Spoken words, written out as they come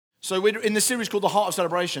So we're in this series called The Heart of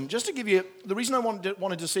Celebration. Just to give you, the reason I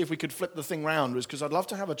wanted to see if we could flip the thing round was because I'd love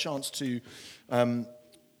to have a chance to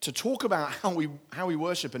talk about how we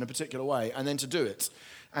worship in a particular way, and then to do it,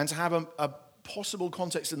 and to have a possible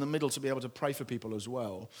context in the middle to be able to pray for people as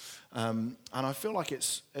well. And I feel like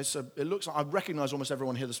it looks like I recognize almost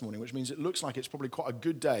everyone here this morning, which means it looks like it's probably quite a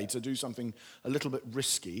good day to do something a little bit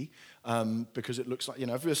risky, because it looks like, if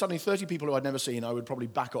there were suddenly 30 people who I'd never seen, I would probably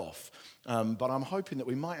back off. But I'm hoping that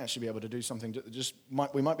we might actually be able to do something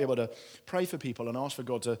we might be able to pray for people and ask for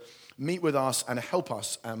God to meet with us and help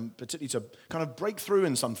us, particularly to kind of break through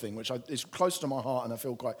in something which is close to my heart and I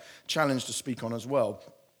feel quite challenged to speak on as well.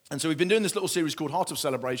 And so we've been doing this little series called Heart of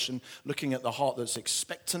Celebration, looking at the heart that's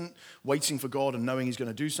expectant, waiting for God and knowing he's going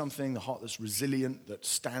to do something, the heart that's resilient, that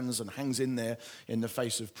stands and hangs in there in the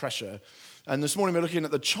face of pressure. And this morning we're looking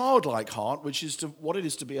at the childlike heart, which is what it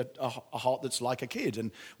is to be a heart that's like a kid,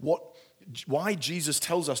 and why Jesus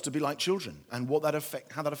tells us to be like children, and how that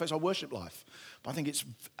affects our worship life. But I think it's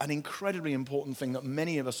an incredibly important thing that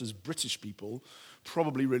many of us as British people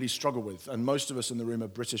probably really struggle with. And most of us in the room are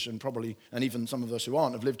British, and even some of us who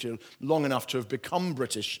aren't have lived here long enough to have become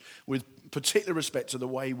British with particular respect to the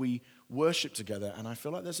way we worship together. And I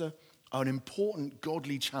feel like there's an important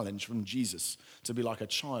godly challenge from Jesus to be like a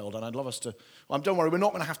child. And I'd love us to, don't worry, we're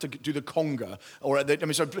not going to have to do the conga.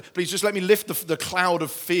 So please just let me lift the cloud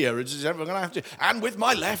of fear. We're going to have to, and with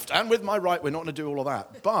my left, and with my right. We're not going to do all of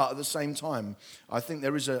that. But at the same time, I think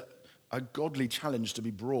there is a godly challenge to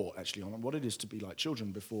be brought, actually, on what it is to be like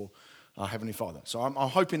children before our Heavenly Father. So I'm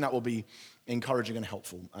hoping that will be encouraging and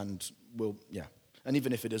helpful. And and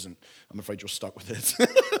even if it isn't, I'm afraid you're stuck with it.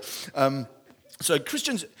 So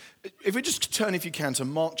Christians, if we just turn, if you can, to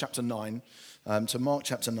Mark chapter 9,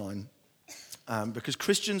 because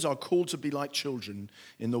Christians are called to be like children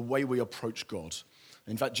in the way we approach God.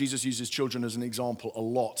 In fact, Jesus uses children as an example a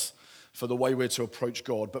lot for the way we're to approach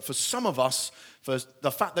God. But for some of us, for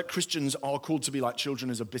the fact that Christians are called to be like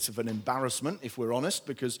children is a bit of an embarrassment, if we're honest,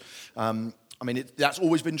 because that's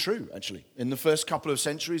always been true, actually. In the first couple of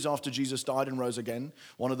centuries after Jesus died and rose again,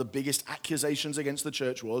 one of the biggest accusations against the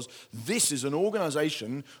church was, this is an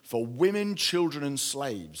organization for women, children, and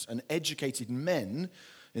slaves. And educated men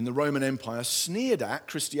in the Roman Empire sneered at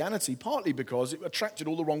Christianity, partly because it attracted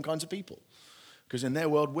all the wrong kinds of people. Because in their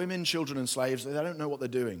world, women, children, and slaves, they don't know what they're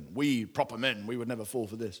doing. We, proper men, we would never fall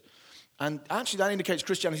for this. And actually that indicates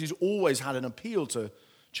Christianity's always had an appeal to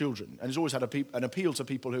children, and has always had an appeal to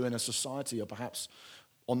people who in a society are perhaps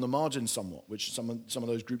on the margin somewhat, which some of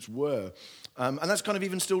those groups were. And that's kind of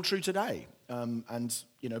even still true today.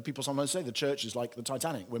 People sometimes say the church is like the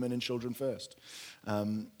Titanic, women and children first.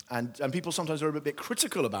 And people sometimes are a bit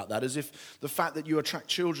critical about that, as if the fact that you attract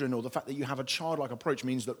children or the fact that you have a childlike approach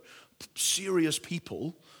means that serious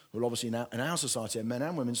people, well, obviously in our society, men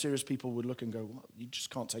and women, serious people would look and go, well, you just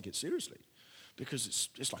can't take it seriously. Because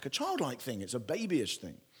it's like a childlike thing. It's a babyish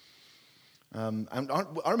thing. And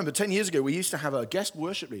I remember 10 years ago, we used to have a guest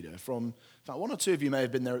worship leader from, in fact, one or two of you may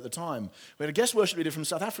have been there at the time. We had a guest worship leader from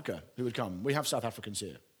South Africa who would come. We have South Africans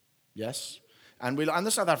here. Yes? And the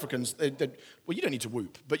South Africans, well, you don't need to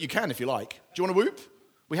whoop, but you can if you like. Do you want to whoop?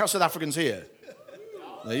 We have South Africans here.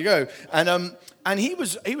 There you go. And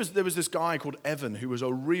there was this guy called Evan who was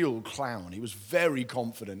a real clown. He was very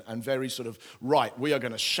confident and very sort of, right, we are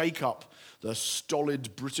going to shake up the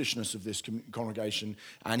stolid Britishness of this congregation.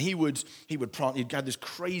 And he'd had this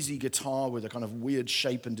crazy guitar with a kind of weird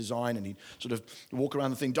shape and design, and he'd sort of walk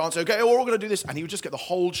around the thing, dance, okay, we're all going to do this. And he would just get the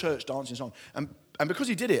whole church dancing song. And because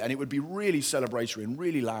he did it, and it would be really celebratory and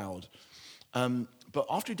really loud. But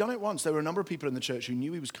after he'd done it once, there were a number of people in the church who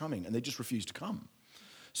knew he was coming, and they just refused to come.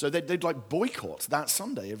 So they'd like boycott that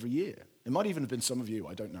Sunday every year. It might even have been some of you,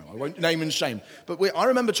 I don't know. I won't name and shame. But I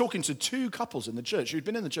remember talking to two couples in the church who'd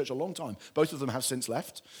been in the church a long time. Both of them have since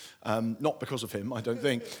left. Not because of him, I don't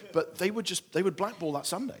think. But they would blackball that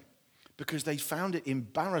Sunday because they found it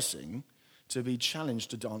embarrassing to be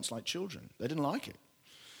challenged to dance like children. They didn't like it.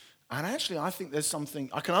 And actually, I think there's something,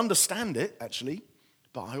 I can understand it, actually,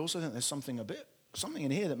 but I also think there's something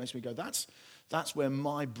in here that makes me go, that's where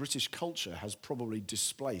my British culture has probably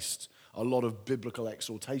displaced a lot of biblical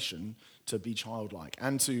exhortation to be childlike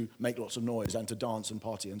and to make lots of noise and to dance and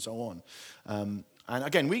party and so on. And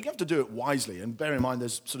again, we have to do it wisely. And bear in mind,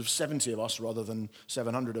 there's sort of 70 of us rather than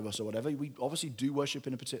 700 of us or whatever. We obviously do worship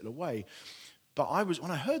in a particular way. But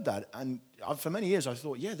when I heard that, and for many years I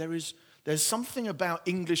thought, yeah, there's something about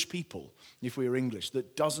English people, if we were English,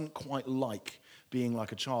 that doesn't quite like being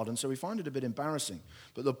like a child. And so we find it a bit embarrassing.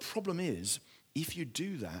 But the problem is, if you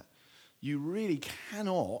do that, you really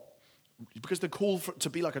cannot because the call to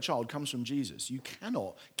be like a child comes from Jesus. You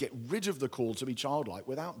cannot get rid of the call to be childlike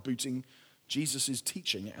without booting Jesus'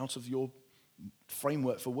 teaching out of your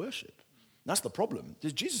framework for worship. That's the problem.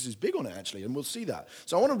 Jesus is big on it, actually, and we'll see that.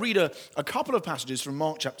 So I want to read a couple of passages from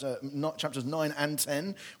Mark chapters 9 and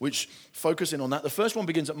 10, which focus in on that. The first one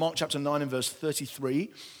begins at Mark chapter 9 and verse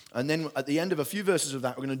 33, and then at the end of a few verses of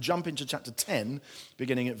that, we're going to jump into chapter 10,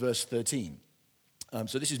 beginning at verse 13.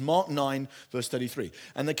 So this is Mark 9, verse 33.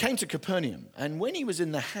 And they came to Capernaum, and when he was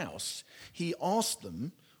in the house, he asked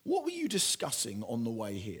them, "What were you discussing on the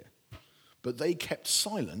way here?" But they kept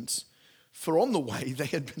silent, for on the way they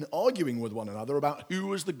had been arguing with one another about who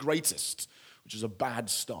was the greatest, which is a bad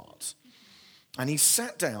start. And he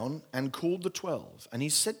sat down and called the 12, and he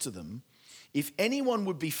said to them, "If anyone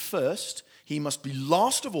would be first, he must be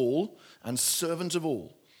last of all and servant of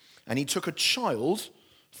all." And he took a child.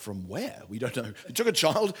 From where? We don't know. He took a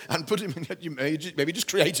child and put him in, maybe just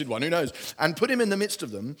created one, who knows, and put him in the midst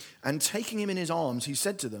of them, and taking him in his arms, he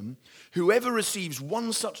said to them, "Whoever receives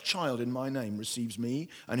one such child in my name receives me,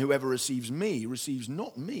 and whoever receives me receives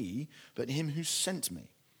not me, but him who sent me."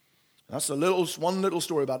 That's one little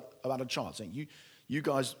story about a child, saying, you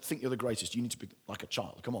guys think you're the greatest, you need to be like a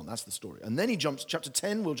child. Come on, that's the story. And then he jumps, chapter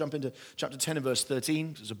 10, we'll jump into chapter 10 and verse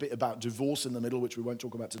 13. There's a bit about divorce in the middle, which we won't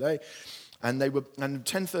talk about today. And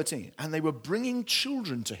 10:13, and they were bringing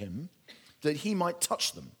children to him that he might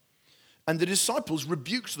touch them. And the disciples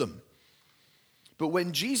rebuked them. But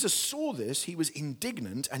when Jesus saw this, he was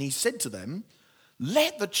indignant, and he said to them,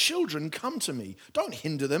 "Let the children come to me. Don't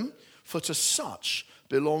hinder them, for to such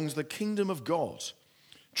belongs the kingdom of God.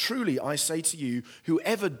 Truly, I say to you,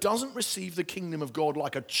 whoever doesn't receive the kingdom of God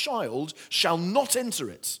like a child shall not enter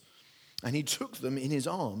it." And he took them in his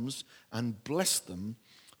arms and blessed them,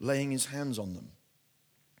 laying his hands on them.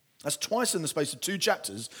 That's twice in the space of 2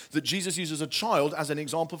 chapters that Jesus uses a child as an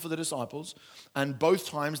example for the disciples, and both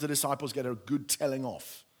times the disciples get a good telling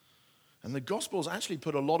off. And the Gospels actually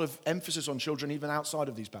put a lot of emphasis on children even outside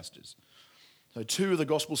of these passages. So 2 of the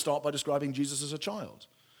Gospels start by describing Jesus as a child,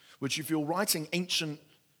 which if you're writing ancient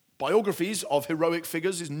biographies of heroic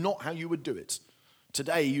figures is not how you would do it.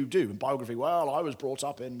 Today you do. In biography, well, I was brought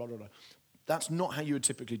up in blah, blah, blah. That's not how you would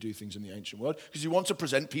typically do things in the ancient world, because you want to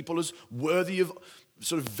present people as worthy of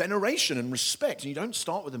sort of veneration and respect. And you don't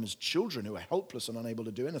start with them as children who are helpless and unable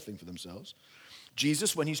to do anything for themselves.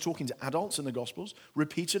 Jesus, when he's talking to adults in the Gospels,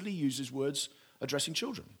 repeatedly uses words addressing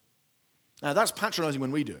children. Now, that's patronizing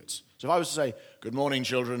when we do it. So if I was to say, "Good morning,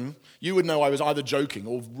 children," you would know I was either joking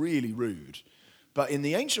or really rude. But in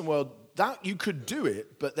the ancient world, that you could do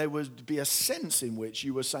it, but there would be a sense in which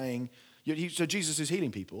you were saying, so Jesus is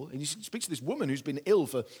healing people, and he speaks to this woman who's been ill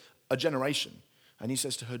for a generation, and he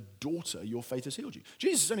says to her, "Daughter, your faith has healed you."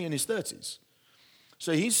 Jesus is only in his 30s.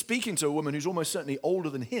 So he's speaking to a woman who's almost certainly older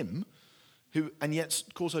than him, and yet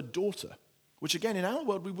calls her daughter, which again, in our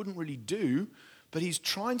world, we wouldn't really do, but he's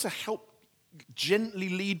trying to help gently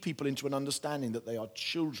lead people into an understanding that they are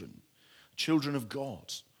children of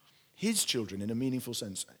God, his children in a meaningful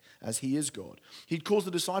sense, as he is God. He calls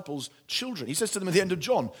the disciples children. He says to them at the end of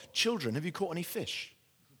John, "Children, have you caught any fish?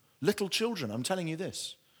 Little children, I'm telling you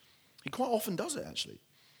this." He quite often does it, actually.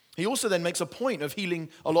 He also then makes a point of healing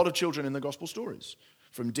a lot of children in the gospel stories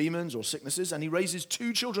from demons or sicknesses, and he raises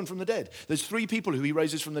 2 children from the dead. There's 3 people who he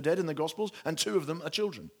raises from the dead in the gospels, and 2 of them are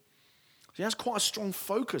children. So he has quite a strong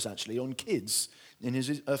focus, actually, on kids in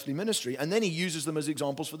his earthly ministry, and then he uses them as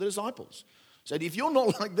examples for the disciples. He said, if you're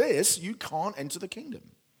not like this, you can't enter the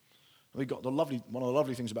kingdom. We've got one of the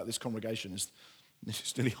lovely things about this congregation is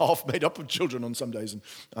it's nearly half made up of children on some days, and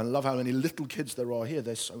I love how many little kids there are here.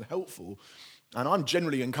 They're so helpful. And I'm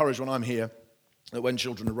generally encouraged when I'm here that when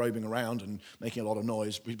children are roaming around and making a lot of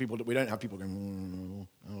noise, we don't have people going,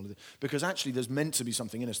 because actually there's meant to be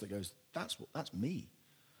something in us that goes, that's me.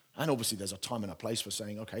 And obviously there's a time and a place for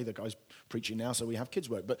saying, okay, the guy's preaching now, so we have kids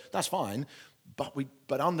work, but that's fine.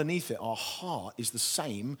 But underneath it, our heart is the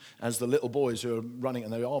same as the little boys who are running,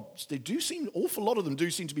 and awful lot of them do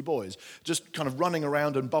seem to be boys, just kind of running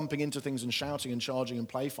around and bumping into things and shouting and charging and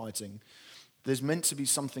play fighting. There's meant to be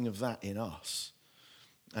something of that in us.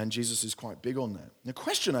 And Jesus is quite big on that. The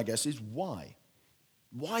question, I guess, is why?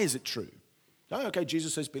 Why is it true? Okay,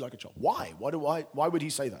 Jesus says be like a child. Why? Why would he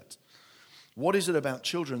say that? What is it about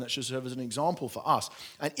children that should serve as an example for us?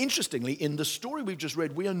 And interestingly, in the story we've just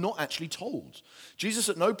read, we are not actually told. Jesus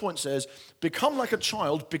at no point says, become like a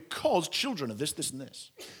child because children of this, this, and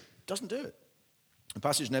this. Doesn't do it. The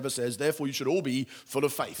passage never says, therefore you should all be full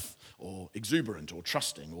of faith, or exuberant, or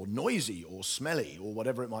trusting, or noisy, or smelly, or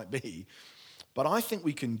whatever it might be. But I think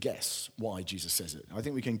we can guess why Jesus says it. I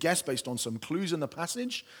think we can guess based on some clues in the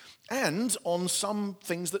passage and on some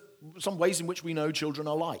ways in which we know children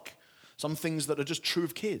are like. Some things that are just true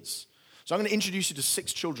of kids. So I'm going to introduce you to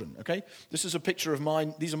 6 children, okay? This is a picture of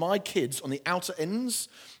mine. These are my kids on the outer ends,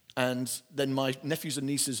 and then my nephews and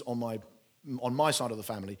nieces on my side of the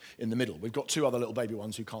family in the middle. We've got 2 other little baby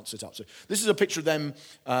ones who can't sit up. So this is a picture of them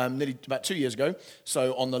nearly about 2 years ago.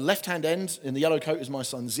 So on the left-hand end, in the yellow coat, is my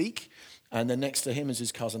son Zeke. And then next to him is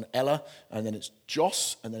his cousin Ella, and then it's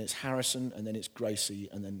Joss, and then it's Harrison, and then it's Gracie,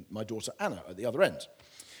 and then my daughter Anna at the other end.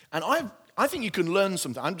 And I think you can learn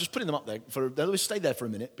something. I'm just putting them up there. They'll stay there for a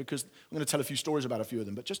minute because I'm going to tell a few stories about a few of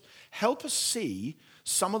them. But just help us see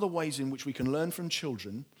some of the ways in which we can learn from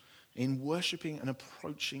children in worshiping and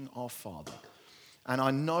approaching our Father. And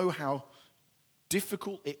I know how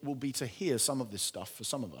difficult it will be to hear some of this stuff for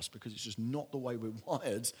some of us because it's just not the way we're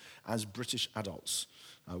wired as British adults,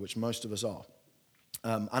 which most of us are.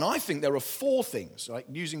 And I think there are 4 things, right,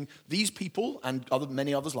 using these people and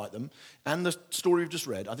many others like them, and the story we've just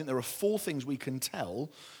read, I think there are 4 things we can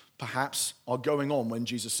tell, perhaps, are going on when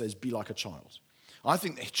Jesus says, be like a child. I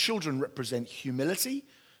think that children represent humility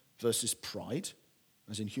versus pride,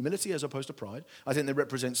 as in humility as opposed to pride. I think they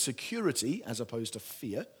represent security as opposed to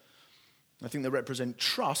fear. I think they represent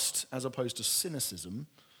trust as opposed to cynicism.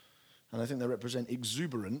 And I think they represent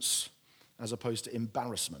exuberance as opposed to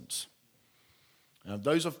embarrassment.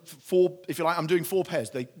 Those are 4, if you like, I'm doing 4 pairs.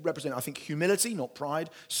 They represent, I think, humility, not pride,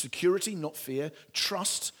 security, not fear,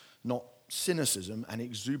 trust, not cynicism, and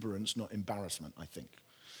exuberance, not embarrassment, I think.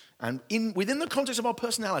 And within the context of our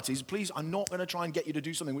personalities, please, I'm not going to try and get you to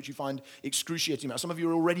do something which you find excruciating. Some of you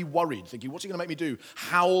are already worried, thinking, what's he going to make me do?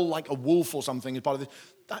 Howl like a wolf or something as part of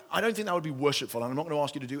this. I don't think that would be worshipful, and I'm not going to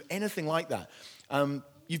ask you to do anything like that.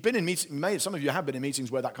 You've been in meetings, some of you have been in meetings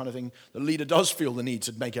where that kind of thing, the leader does feel the need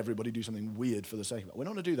to make everybody do something weird for the sake of it. We're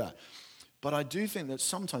not going to do that. But I do think that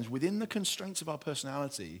sometimes within the constraints of our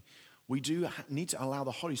personality, we do need to allow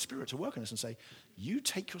the Holy Spirit to work on us and say, you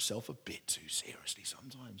take yourself a bit too seriously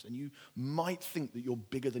sometimes, and you might think that you're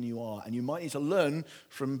bigger than you are, and you might need to learn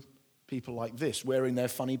from people like this, wearing their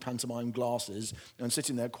funny pantomime glasses and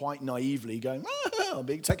sitting there quite naively going, I'm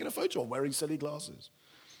being taken a photo of wearing silly glasses.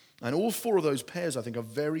 And all 4 of those pairs, I think, are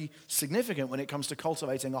very significant when it comes to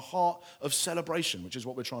cultivating a heart of celebration, which is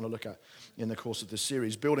what we're trying to look at in the course of this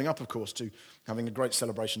series, building up, of course, to having a great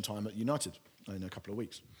celebration time at United in a couple of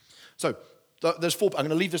weeks. So there's 4. I'm going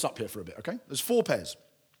to leave this up here for a bit, okay? There's 4 pairs.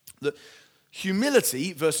 The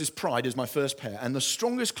humility versus pride is my first pair, and the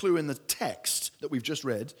strongest clue in the text that we've just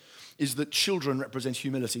read is that children represent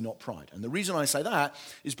humility, not pride. And the reason I say that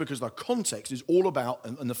is because the context is all about,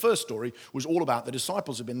 and the first story was all about the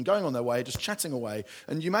disciples have been going on their way, just chatting away.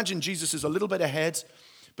 And you imagine Jesus is a little bit ahead,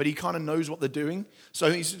 but he kind of knows what they're doing.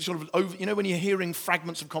 So he's sort of over, when you're hearing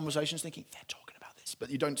fragments of conversations thinking, they're talking about this, but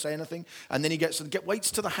you don't say anything. And then he waits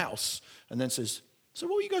to the house and then says, so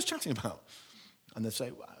what were you guys chatting about? And they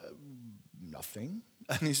say, nothing.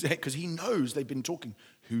 And he said, because he knows they've been talking,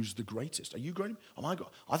 who's the greatest? Are you great? Oh my God,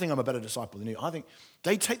 I think I'm a better disciple than you. I think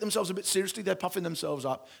they take themselves a bit seriously, they're puffing themselves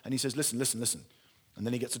up. And he says, listen. And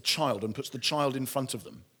then he gets a child and puts the child in front of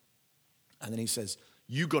them. And then he says,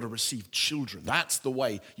 you got to receive children. That's the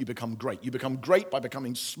way you become great. You become great by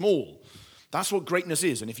becoming small. That's what greatness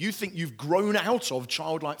is. And if you think you've grown out of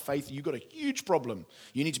childlike faith, you've got a huge problem.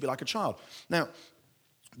 You need to be like a child. Now,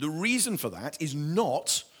 the reason for that is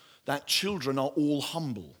not that children are all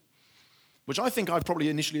humble, which I think I've probably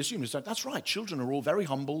initially assumed is that that's right. Children are all very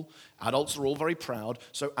humble. Adults are all very proud.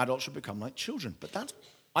 So adults should become like children. But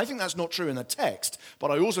I think that's not true in the text,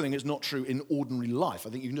 but I also think it's not true in ordinary life.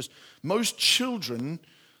 I think most children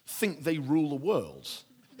think they rule the world.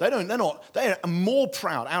 They're more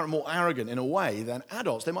proud, more arrogant in a way than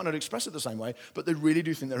adults. They might not express it the same way, but they really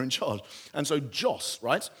do think they're in charge. And so Joss,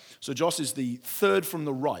 right? So Joss is the third from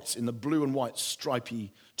the right in the blue and white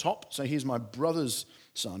stripy top. So he's my brother's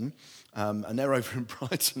son, and they're over in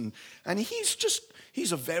Brighton. And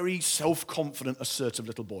he's a very self-confident, assertive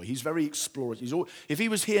little boy. He's very explorative. If he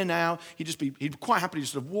was here now, he'd quite happily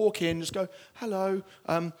just sort of walk in, just go, hello,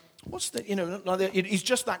 what's the, like that. He's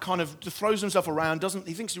just that kind of, throws himself around,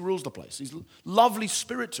 he thinks he rules the place. He's a lovely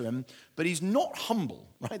spirit to him, but he's not humble,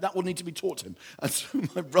 right? That will need to be taught to him. And so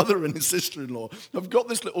my brother and his sister-in-law have got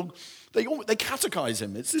this they catechize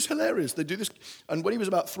him. It's hilarious. They do this. And when he was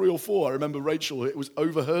about 3 or 4, I remember Rachel,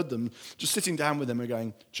 overheard them just sitting down with him and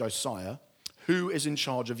going, Josiah, who is in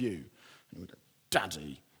charge of you? And he would go,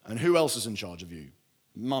 Daddy. And who else is in charge of you?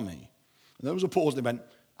 Mummy. And there was a pause, and they went,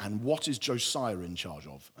 and what is Josiah in charge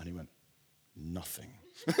of? And he went, nothing.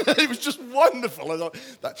 It was just wonderful. I thought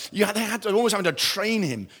that, they had to, always having to train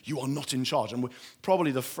him. You are not in charge. And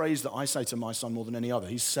probably the phrase that I say to my son more than any other.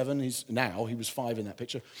 He's 7. He was 5 in that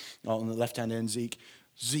picture. On the left-hand end,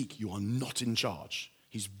 Zeke, you are not in charge.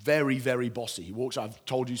 He's very, very bossy. He walks. I've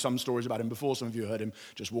told you some stories about him before. Some of you heard him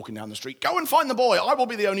just walking down the street. Go and find the boy. I will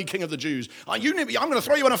be the only king of the Jews. I'm going to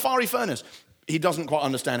throw you in a fiery furnace. He doesn't quite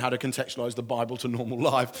understand how to contextualize the Bible to normal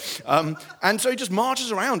life. And so he just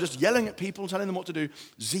marches around, just yelling at people, telling them what to do.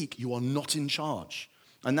 Zeke, you are not in charge.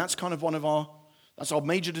 And that's kind of that's our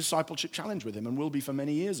major discipleship challenge with him, and will be for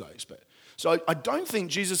many years, I expect. So I don't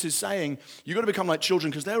think Jesus is saying, you've got to become like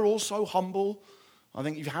children, because they're all so humble. I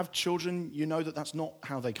think if you have children, you know that that's not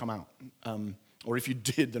how they come out. Or if you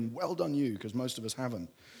did, then well done you, because most of us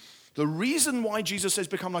haven't. The reason why Jesus says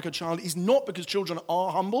become like a child is not because children are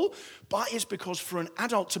humble, but it's because for an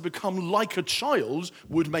adult to become like a child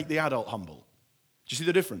would make the adult humble. Do you see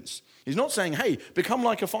the difference? He's not saying, hey, become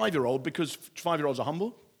like a 5-year-old because 5-year-olds are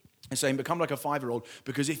humble. He's saying become like a 5-year-old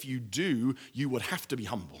because if you do, you would have to be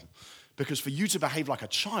humble. Because for you to behave like a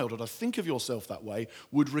child or to think of yourself that way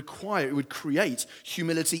it would create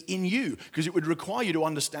humility in you, because it would require you to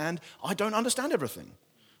understand, I don't understand everything.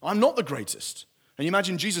 I'm not the greatest. And you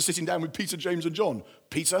imagine Jesus sitting down with Peter, James, and John.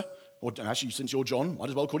 Peter, or actually, since you're John, might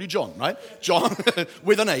as well call you John, right? John,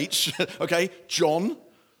 with an H, okay? John,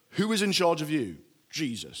 who is in charge of you?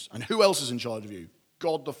 Jesus. And who else is in charge of you?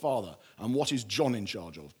 God the Father. And what is John in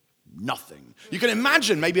charge of? Nothing. You can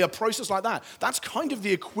imagine maybe a process like that. That's kind of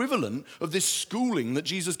the equivalent of this schooling that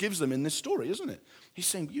Jesus gives them in this story, isn't it? He's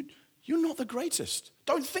saying, you're not the greatest.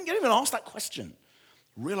 Don't even ask that question.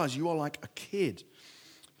 Realize you are like a kid.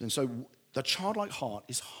 And so the childlike heart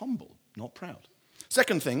is humble, not proud.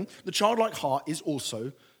 Second thing, the childlike heart is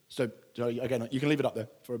also, so again, you can leave it up there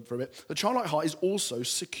for a bit. The childlike heart is also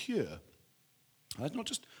secure. It's not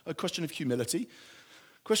just a question of humility,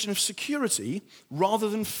 a question of security rather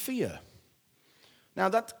than fear. Now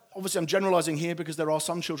that, obviously I'm generalizing here because there are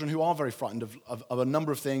some children who are very frightened of a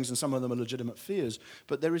number of things, and some of them are legitimate fears,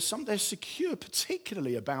 but they're secure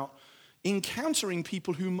particularly about encountering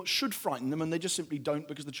people who should frighten them, and they just simply don't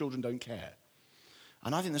because the children don't care.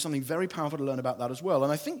 And I think there's something very powerful to learn about that as well.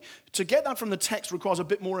 And I think to get that from the text requires a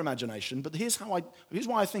bit more imagination, but here's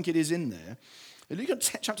why I think it is in there. If you look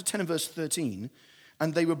at chapter 10 and verse 13,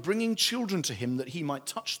 and they were bringing children to him that he might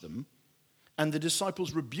touch them, and the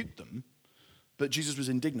disciples rebuked them, but Jesus was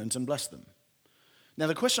indignant and blessed them. Now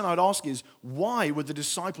the question I would ask is, why were the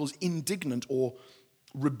disciples indignant or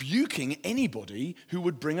rebuking anybody who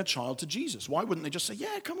would bring a child to Jesus? Why wouldn't they just say,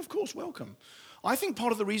 yeah, come, of course, welcome? I think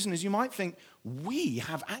part of the reason is you might think, we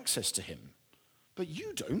have access to him, but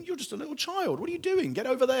you don't. You're just a little child. What are you doing? Get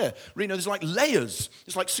over there. You know, there's like layers.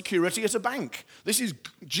 It's like security at a bank. This is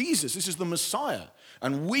Jesus. This is the Messiah.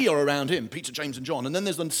 And we are around him, Peter, James, and John. And then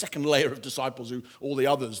there's the second layer of disciples, all the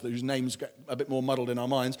others whose names get a bit more muddled in our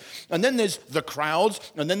minds. And then there's the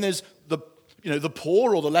crowds, and then there's the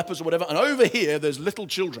poor or the lepers or whatever. And over here, there's little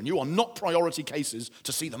children. You are not priority cases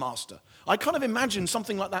to see the master. I kind of imagine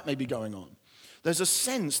something like that may be going on. There's a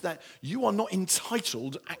sense that you are not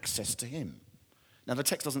entitled access to him. Now, the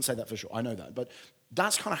text doesn't say that for sure. I know that. But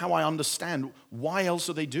that's kind of how I understand why else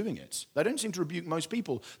are they doing it. They don't seem to rebuke most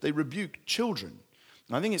people. They rebuke children.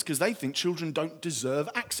 And I think it's because they think children don't deserve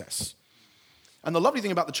access. And the lovely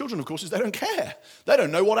thing about the children, of course, is they don't care. They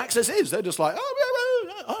don't know what access is. They're just like,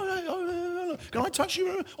 can I touch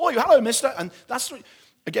you? Oh, hello, mister. And that's,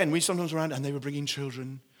 again, we sometimes around, and they were bringing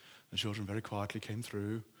children. The children very quietly came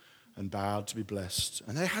through and bowed to be blessed.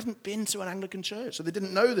 And they hadn't been to an Anglican church, so they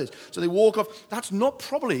didn't know this. So they walk off. That's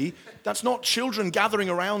not children gathering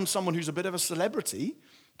around someone who's a bit of a celebrity.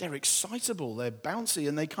 They're excitable, they're bouncy,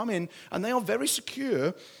 and they come in, and they are very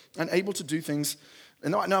secure and able to do things.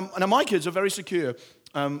 And now my kids are very secure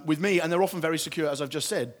with me, and they're often very secure, as I've just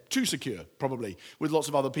said, too secure, probably, with lots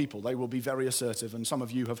of other people. They will be very assertive, and some of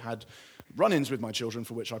you have had run-ins with my children,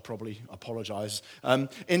 for which I probably apologize,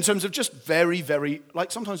 in terms of just very, very,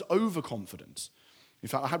 like sometimes overconfident. In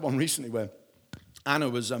fact, I had one recently where Anna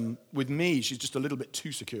was with me. She's just a little bit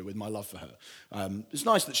too secure with my love for her. It's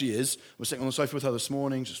nice that she is. I was sitting on the sofa with her this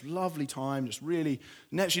morning, just lovely time, just really,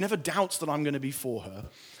 she never doubts that I'm going to be for her.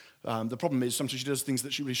 The problem is sometimes she does things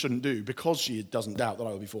that she really shouldn't do because she doesn't doubt that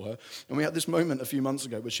I will be for her. And we had this moment a few months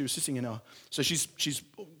ago where she was sitting in her, so she's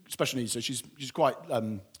special needs, so she's quite,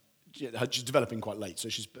 she's developing quite late, so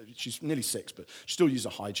she's nearly 6, but she still uses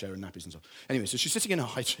a high chair and nappies and stuff. Anyway, so she's sitting in a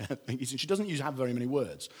high chair, she doesn't have very many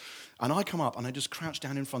words. And I come up and I just crouch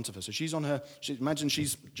down in front of her. So she's on her, imagine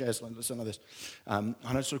she's just like this. And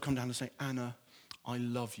I sort of come down and say, Anna, I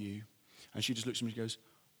love you. And she just looks at me and goes,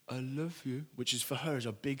 I love you, which is for her is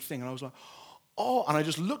a big thing. And I was like, oh, and I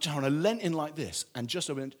just looked at her and I leant in like this, and just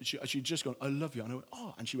went, she'd just gone, I love you. And I went,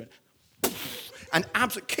 oh, and she went, and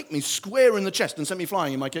absolutely kicked me square in the chest and sent me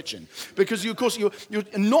flying in my kitchen. Because, of course, you're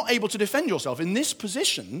not able to defend yourself. In this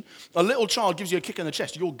position, a little child gives you a kick in the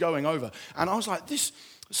chest, you're going over. And I was like,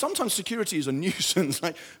 sometimes security is a nuisance.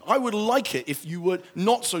 Like, I would like it if you were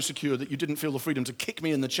not so secure that you didn't feel the freedom to kick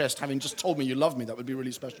me in the chest, having just told me you love me. That would be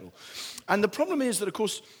really special. And the problem is that, of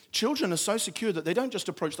course, children are so secure that they don't just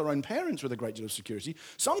approach their own parents with a great deal of security.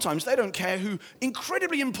 Sometimes they don't care who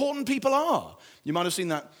incredibly important people are. You might have seen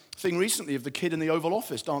that thing recently of the kid in the Oval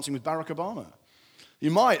Office dancing with Barack Obama.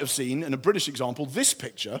 You might have seen, in a British example, this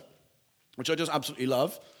picture, which I just absolutely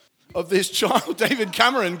love, of this child, David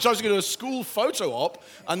Cameron, tries to go to a school photo op,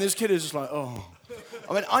 and this kid is just like, oh.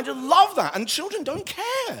 I mean, I just love that, and children don't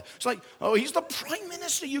care. It's like, oh, he's the prime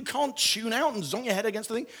minister, you can't tune out and zong your head against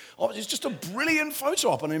the thing. Oh, it's just a brilliant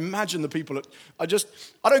photo op, and imagine the people, I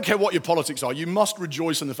don't care what your politics are, you must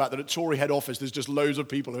rejoice in the fact that at Tory head office, there's just loads of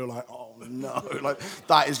people who are like, oh no, like,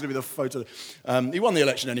 that is going to be the photo. He won the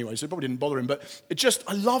election anyway, so it probably didn't bother him, but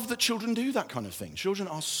I love that children do that kind of thing. Children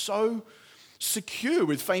are so secure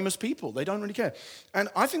with famous people. They don't really care. And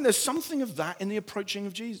I think there's something of that in the approaching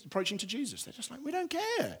to Jesus. They're just like, we don't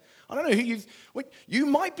care. I don't know who you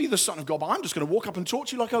might be the Son of God, but I'm just going to walk up and talk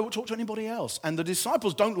to you like I would talk to anybody else. And the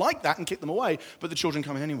disciples don't like that and kick them away, but the children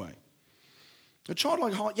come in anyway. The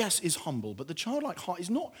childlike heart, yes, is humble, but the childlike heart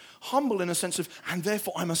is not humble in a sense of, and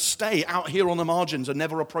therefore I must stay out here on the margins and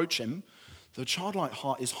never approach him. The childlike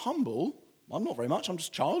heart is humble. I'm not very much, I'm just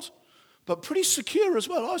a child, but pretty secure as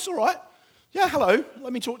well. Oh, it's all right. Yeah, hello,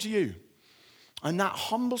 let me talk to you. And that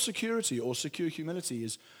humble security or secure humility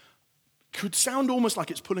could sound almost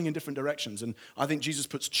like it's pulling in different directions. And I think Jesus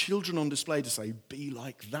puts children on display to say, be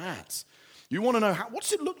like that. You want to know, what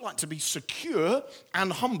does it look like to be secure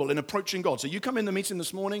and humble in approaching God? So you come in the meeting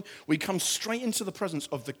this morning, we come straight into the presence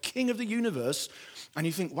of the King of the universe, and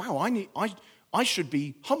you think, wow, I should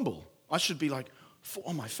be humble. I should be like,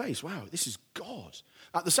 on my face, wow, this is God.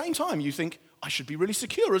 At the same time, you think, I should be really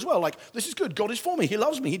secure as well. Like, this is good. God is for me. He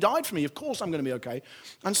loves me. He died for me. Of course I'm going to be okay.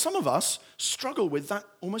 And some of us struggle with that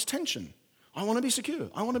almost tension. I want to be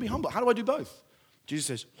secure. I want to be humble. How do I do both? Jesus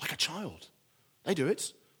says, like a child. They do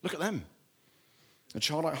it. Look at them. The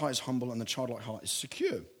childlike heart is humble and the childlike heart is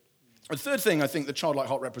secure. The third thing I think the childlike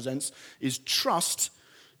heart represents is trust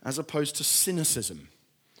as opposed to cynicism.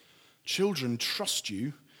 Children trust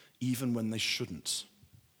you even when they shouldn't.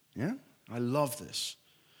 Yeah? I love this.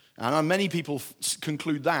 And many people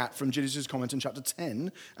conclude that from Jesus' comment in chapter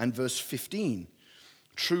 10 and verse 15.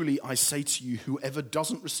 Truly, I say to you, whoever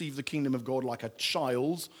doesn't receive the kingdom of God like a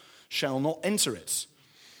child shall not enter it.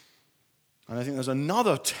 And I think there's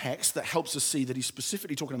another text that helps us see that he's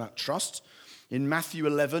specifically talking about trust. In Matthew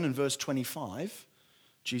 11 and verse 25,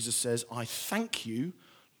 Jesus says, I thank you,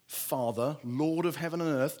 Father, Lord of heaven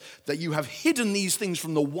and earth, that you have hidden these things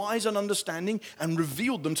from the wise and understanding and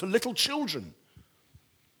revealed them to little children.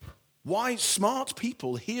 Why smart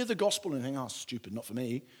people hear the gospel and think, oh, stupid, not for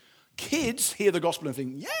me. Kids hear the gospel and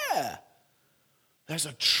think, yeah. There's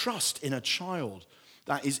a trust in a child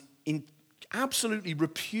that absolutely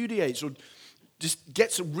repudiates or just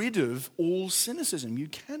gets rid of all cynicism. You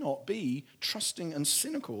cannot be trusting and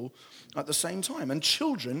cynical at the same time. And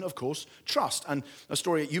children, of course, trust. And a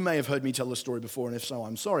story, you may have heard me tell the story before, and if so,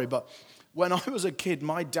 I'm sorry, but when I was a kid,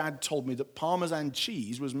 my dad told me that Parmesan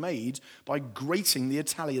cheese was made by grating the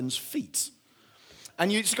Italian's feet.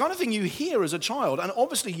 And it's the kind of thing you hear as a child, and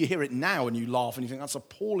obviously you hear it now and you laugh and you think that's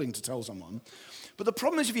appalling to tell someone. But the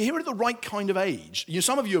problem is if you hear it at the right kind of age,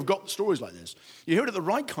 some of you have got stories like this, you hear it at the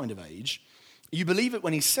right kind of age, you believe it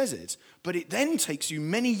when he says it, but it then takes you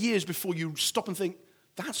many years before you stop and think,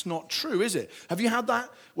 that's not true, is it? Have you had that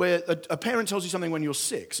where a parent tells you something when you're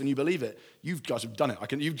 6 and you believe it? You guys have done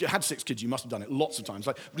it. You've had 6 kids, you must have done it lots of times.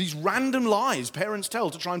 Like these random lies parents tell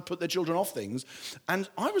to try and put their children off things. And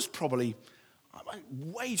I was probably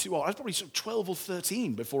way too old. I was probably sort of 12 or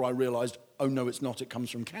 13 before I realized, oh no, it's not, it comes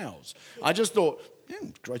from cows. I just thought,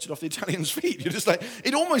 grated off the Italian's feet. You're just like,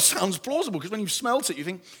 it almost sounds plausible because when you've smelt it, you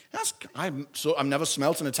think, I've never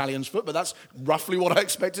smelt an Italian's foot, but that's roughly what I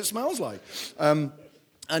expect it smells like.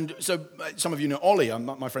 And so some of you know Ollie,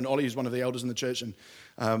 my friend Ollie, who's one of the elders in the church.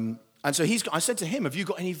 And so I said to him, have you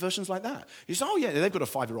got any versions like that? He said, oh yeah, they've got a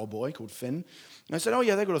 5-year-old boy called Finn. And I said, oh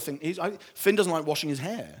yeah, they've got a thing. Finn doesn't like washing his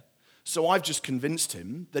hair. So I've just convinced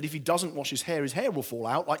him that if he doesn't wash his hair will fall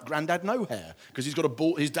out like Grandad no hair. Because he's got a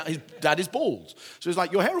bald, his dad is bald. So he's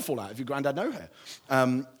like, your hair will fall out if your Grandad no hair.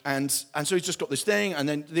 And so he's just got this thing. And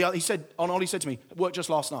then Ollie said to me, it worked just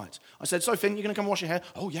last night. I said, so Finn, you're going to come wash your hair?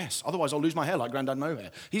 Oh yes, otherwise I'll lose my hair like Grandad no hair.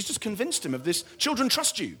 He's just convinced him of this. Children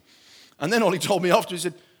trust you. And then Ollie told me after, he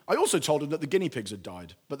said, I also told him that the guinea pigs had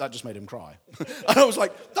died, but that just made him cry. And I was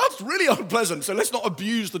like, that's really unpleasant, so let's not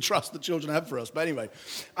abuse the trust that children have for us. But anyway,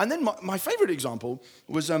 and then my favorite example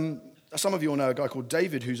was, some of you all know a guy called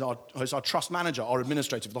David, who's our trust manager, our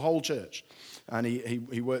administrator for the whole church. And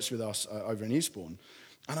he works with us over in Eastbourne.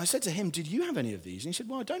 And I said to him, did you have any of these? And he said,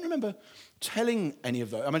 well, I don't remember telling any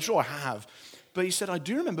of those. I'm sure I have. But he said, I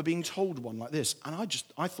do remember being told one like this. And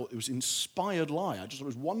I thought it was inspired lie. I just thought it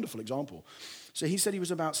was a wonderful example. So he said he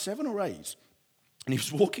was about 7 or 8, and he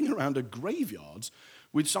was walking around a graveyard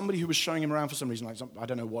with somebody who was showing him around for some reason. I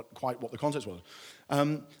don't know quite what the context was.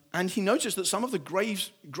 And he noticed that some of the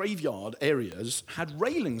graveyard areas had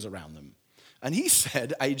railings around them. And he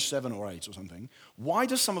said, age 7 or 8 or something, why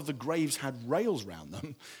does some of the graves have rails around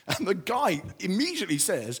them? And the guy immediately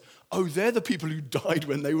says, oh, they're the people who died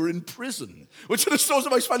when they were in prison, which was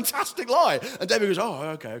the most fantastic lie. And David goes,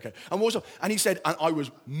 oh, okay. And he said, and I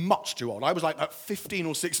was much too old. I was like about 15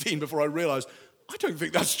 or 16 before I realized, I don't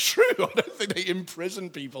think that's true. I don't think they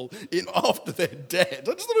imprison people after they're dead.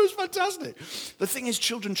 I just thought it was fantastic. The thing is,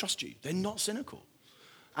 children trust you. They're not cynical.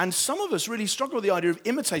 And some of us really struggle with the idea of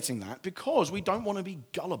imitating that because we don't want to be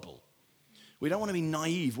gullible. We don't want to be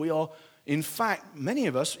naive. We are, in fact, many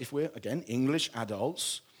of us, if we're, again, English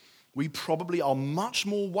adults, we probably are much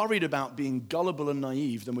more worried about being gullible and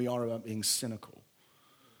naive than we are about being cynical.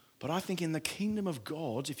 But I think in the kingdom of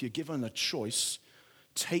God, if you're given a choice,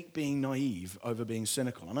 take being naive over being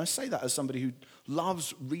cynical. And I say that as somebody who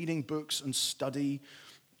loves reading books and study.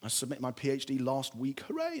 I submitted my PhD last week.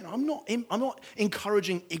 Hooray! And I'm not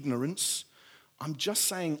encouraging ignorance. I'm just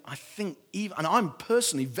saying I think and I'm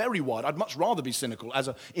personally very wide. I'd much rather be cynical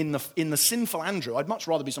in the sinful Andrew. I'd much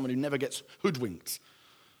rather be someone who never gets hoodwinked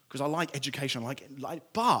because I like education.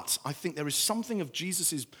 But I think there is something of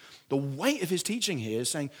the weight of his teaching here is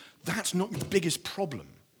saying that's not your biggest problem.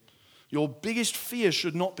 Your biggest fear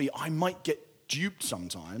should not be I might get duped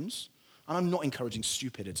sometimes. And I'm not encouraging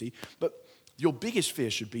stupidity, but your biggest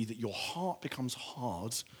fear should be that your heart becomes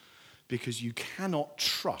hard because you cannot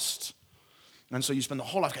trust. And so you spend the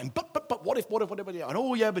whole life going, but what if, and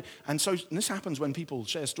oh yeah, and this happens when people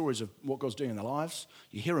share stories of what God's doing in their lives.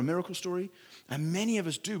 You hear a miracle story, and many of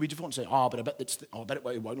us do. We default and say, but I bet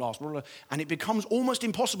it won't last. And it becomes almost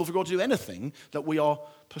impossible for God to do anything that we are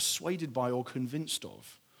persuaded by or convinced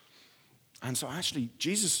of. And so actually,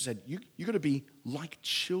 Jesus said, you got to be like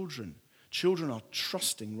children. Children are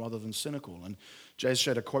trusting rather than cynical. And Jez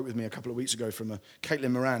shared a quote with me a couple of weeks ago from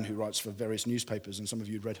Caitlin Moran, who writes for various newspapers, and some of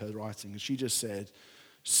you had read her writing. And she just said,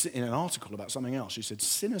 in an article about something else, she said,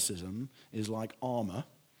 cynicism is like armor.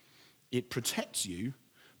 It protects you,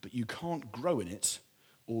 but you can't grow in it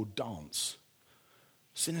or dance.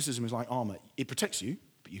 Cynicism is like armor. It protects you,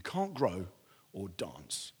 but you can't grow or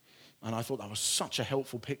dance. And I thought that was such a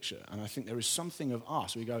helpful picture. And I think there is something of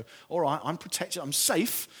us. We go, all right, I'm protected, I'm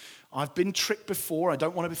safe. I've been tricked before. I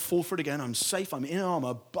don't want to fall for it again. I'm safe, I'm in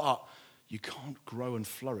armor. But you can't grow and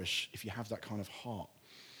flourish if you have that kind of heart.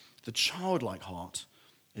 The childlike heart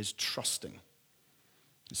is trusting.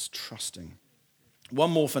 It's trusting. One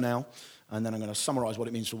more for now, and then I'm going to summarize what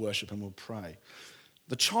it means for worship, and we'll pray.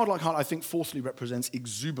 The childlike heart, I think, fourthly, represents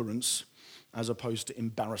exuberance as opposed to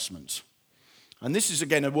embarrassment. And this is,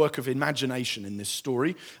 again, a work of imagination in this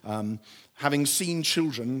story, having seen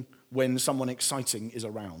children when someone exciting is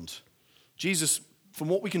around. Jesus, from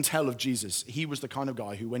what we can tell of Jesus, he was the kind of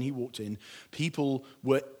guy who, when he walked in, people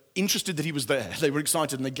were interested that he was there. They were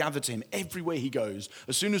excited and they gathered to him everywhere he goes.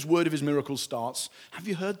 As soon as word of his miracles starts, have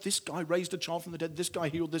you heard this guy raised a child from the dead? This guy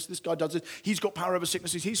healed this guy does this. He's got power over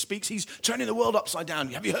sicknesses. He speaks. He's turning the world upside down.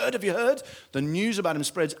 Have you heard? The news about him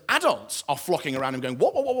spreads. Adults are flocking around him going,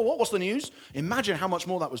 what? What's the news? Imagine how much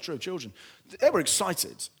more that was true of children. They were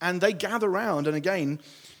excited and they gather around. And again,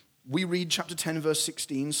 we read chapter 10, verse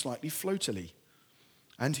 16 slightly floatily.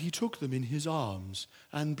 And he took them in his arms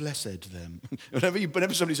and blessed them.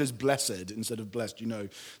 Whenever somebody says blessed instead of blessed, you know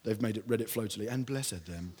they've read it floatily. And blessed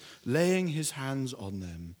them, laying his hands on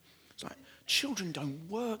them. It's like, children don't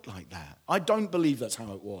work like that. I don't believe that's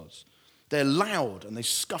how it was. They're loud and they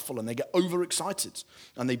scuffle and they get overexcited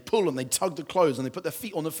and they pull and they tug the clothes and they put their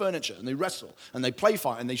feet on the furniture and they wrestle and they play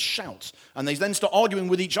fight and they shout and they then start arguing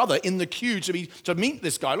with each other in the queue to meet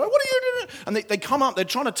this guy. Like, what are you doing? And they come up, they're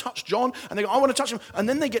trying to touch John and they go, I want to touch him. And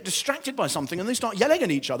then they get distracted by something and they start yelling at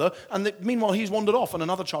each other and meanwhile he's wandered off and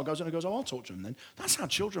another child goes in and goes, I'll talk to him then. That's how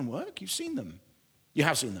children work. You've seen them. You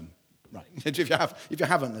have seen them. Right. If you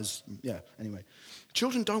haven't, anyway.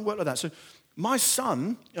 Children don't work like that. So my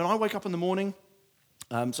son, I wake up in the morning,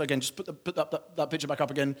 so again, just put that picture back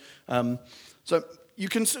up again. So you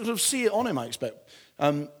can sort of see it on him, I expect.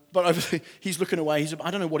 he's looking away.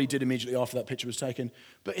 I don't know what he did immediately after that picture was taken.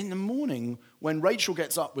 But in the morning, when Rachel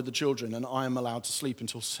gets up with the children and I am allowed to sleep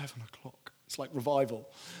until 7 o'clock, it's like revival.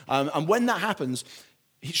 And when that happens,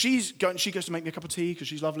 she goes to make me a cup of tea because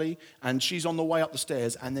she's lovely, and she's on the way up the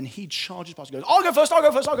stairs, and then he charges past and goes, I'll go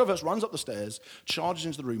first, runs up the stairs, charges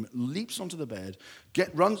into the room, leaps onto the bed,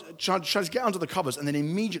 tries to get under the covers, and then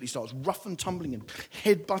immediately starts rough and tumbling and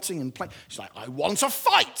head-butting and playing. She's like, I want to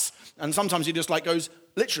fight! And sometimes he just like goes,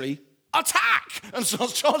 literally, attack! And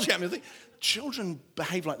starts charging at me. I think, children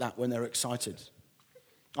behave like that when they're excited.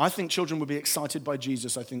 I think children would be excited by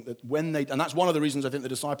Jesus. I think that and that's one of the reasons I think the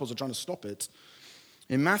disciples are trying to stop it.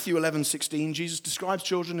 In Matthew 11:16, Jesus describes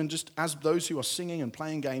children as those who are singing and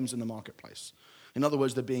playing games in the marketplace. In other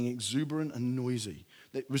words, they're being exuberant and noisy.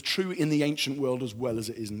 It was true in the ancient world as well as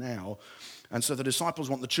it is now. And so the disciples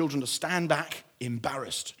want the children to stand back,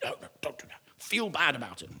 embarrassed. No, don't do that. Feel bad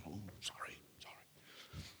about it. Oh, sorry.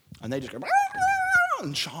 And they just go,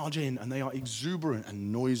 and charge in, and they are exuberant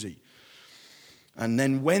and noisy. And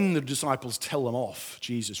then when the disciples tell them off,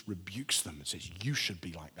 Jesus rebukes them and says, you should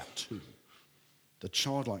be like that too. The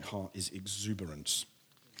childlike heart is exuberance.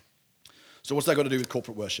 So what's that got to do with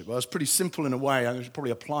corporate worship? Well, it's pretty simple in a way, and it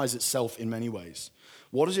probably applies itself in many ways.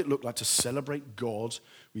 What does it look like to celebrate God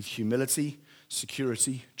with humility,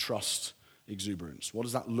 security, trust, exuberance? What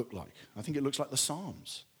does that look like? I think it looks like the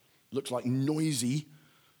Psalms. It looks like noisy,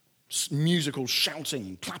 musical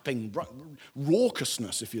shouting, clapping,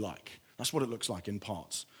 raucousness, if you like. That's what it looks like in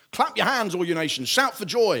parts. Clap your hands, all you nations. Shout for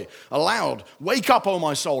joy aloud. Wake up, O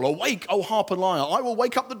my soul. Awake, O harp and lyre. I will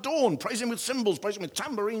wake up the dawn. Praise him with cymbals. Praise him with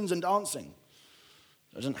tambourines and dancing.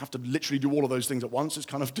 I don't have to literally do all of those things at once. It's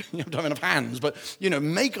kind of, don't have enough hands. But,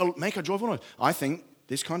 make a joyful noise. I think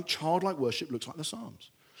this kind of childlike worship looks like the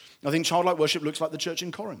Psalms. I think childlike worship looks like the church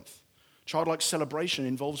in Corinth. Childlike celebration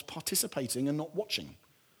involves participating and not watching.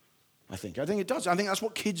 I think it does. I think that's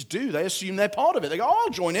what kids do. They assume they're part of it. They go, I'll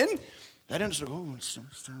join in. They don't just go,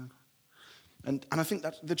 and I think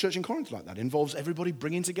that the church in Corinth like that involves everybody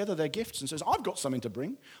bringing together their gifts and says, I've got something to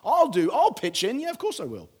bring. I'll pitch in. Yeah, of course I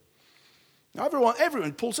will.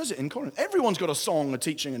 Everyone, Paul says it in Corinth. Everyone's got a song, a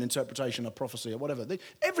teaching, an interpretation, a prophecy, or whatever.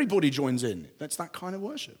 Everybody joins in. That's that kind of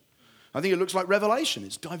worship. I think it looks like Revelation.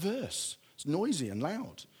 It's diverse. It's noisy and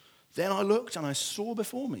loud. Then I looked and I saw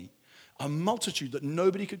before me a multitude that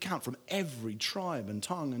nobody could count from every tribe and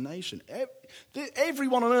tongue and nation.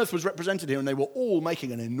 Everyone on earth was represented here, and they were all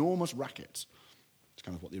making an enormous racket. It's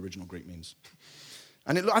kind of what the original Greek means.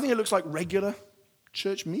 And I think it looks like regular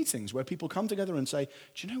church meetings where people come together and say,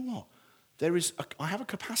 do you know what? I have a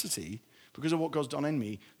capacity, because of what God's done in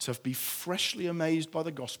me, to be freshly amazed by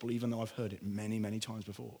the gospel, even though I've heard it many, many times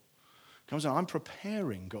before. Comes out, I'm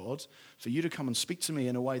preparing, God, for you to come and speak to me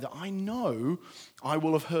in a way that I know I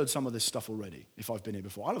will have heard some of this stuff already if I've been here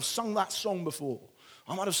before. I'll have sung that song before.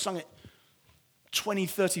 I might have sung it 20,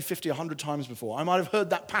 30, 50, 100 times before. I might have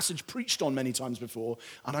heard that passage preached on many times before,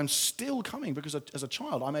 and I'm still coming because as a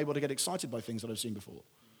child, I'm able to get excited by things that I've seen before.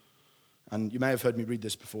 And you may have heard me read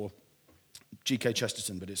this before, G.K.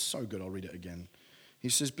 Chesterton, but it's so good, I'll read it again. He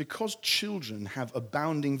says, because children have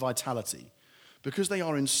abounding vitality, because they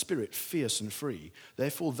are in spirit fierce and free,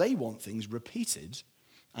 therefore they want things repeated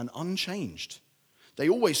and unchanged. They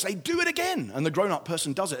always say, do it again, and the grown-up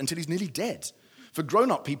person does it until he's nearly dead. For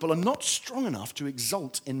grown-up people are not strong enough to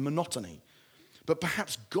exult in monotony, but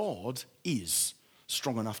perhaps God is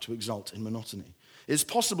strong enough to exult in monotony. It's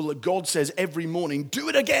possible that God says every morning, do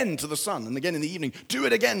it again to the sun, and again in the evening, do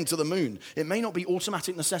it again to the moon. It may not be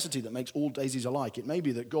automatic necessity that makes all daisies alike. It may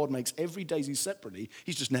be that God makes every daisy separately.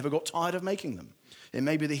 He's just never got tired of making them. It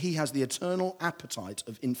may be that he has the eternal appetite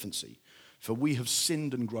of infancy, for we have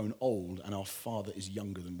sinned and grown old, and our Father is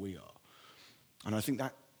younger than we are. And I think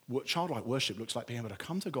that childlike worship looks like being able to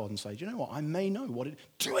come to God and say, do you know what, I may know what it is.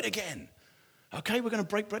 Do it again. Okay, we're going to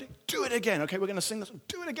break bread. Do it again. Okay, we're going to sing this.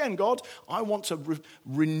 Do it again, God. I want to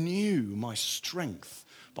renew my strength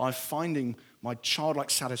by finding my childlike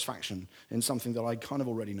satisfaction in something that I kind of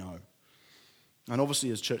already know. And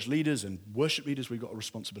obviously, as church leaders and worship leaders, we've got a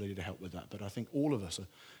responsibility to help with that. But I think all of us,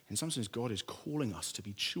 in some sense, God is calling us to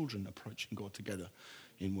be children approaching God together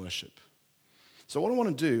in worship. So what I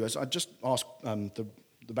want to do is I just ask the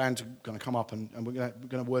band to kind of come up, and we're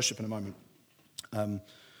going to worship in a moment.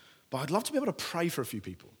 But I'd love to be able to pray for a few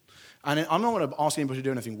people. And I'm not going to ask anybody to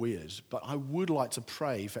do anything weird, but I would like to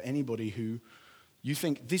pray for anybody who you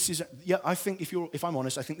think this is, I think if I'm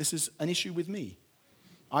honest, I think this is an issue with me.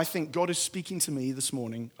 I think God is speaking to me this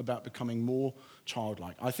morning about becoming more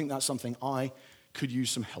childlike. I think that's something I could use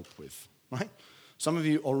some help with, right? Some of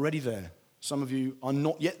you are already there. Some of you are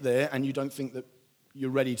not yet there, and you don't think that you're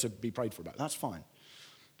ready to be prayed for about. That's fine.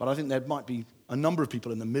 But I think there might be a number of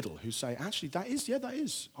people in the middle who say, actually, that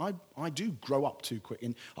is. I do grow up too quick.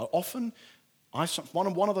 And often,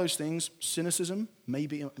 one of those things, cynicism,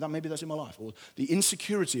 maybe that's in my life, or the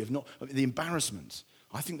insecurity of the embarrassment.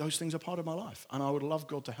 I think those things are part of my life, and I would love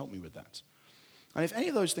God to help me with that. And if any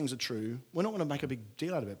of those things are true, we're not going to make a big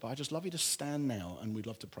deal out of it, but I'd just love you to stand now, and we'd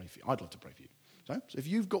love to pray for you. I'd love to pray for you. So if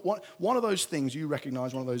you've got one of those things you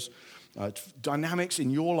recognize, one of those dynamics in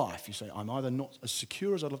your life, you say, I'm either not as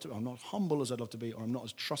secure as I'd love to be, I'm not humble as I'd love to be, or I'm not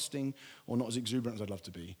as trusting or not as exuberant as I'd love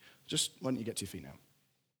to be, just why don't you get to your feet now?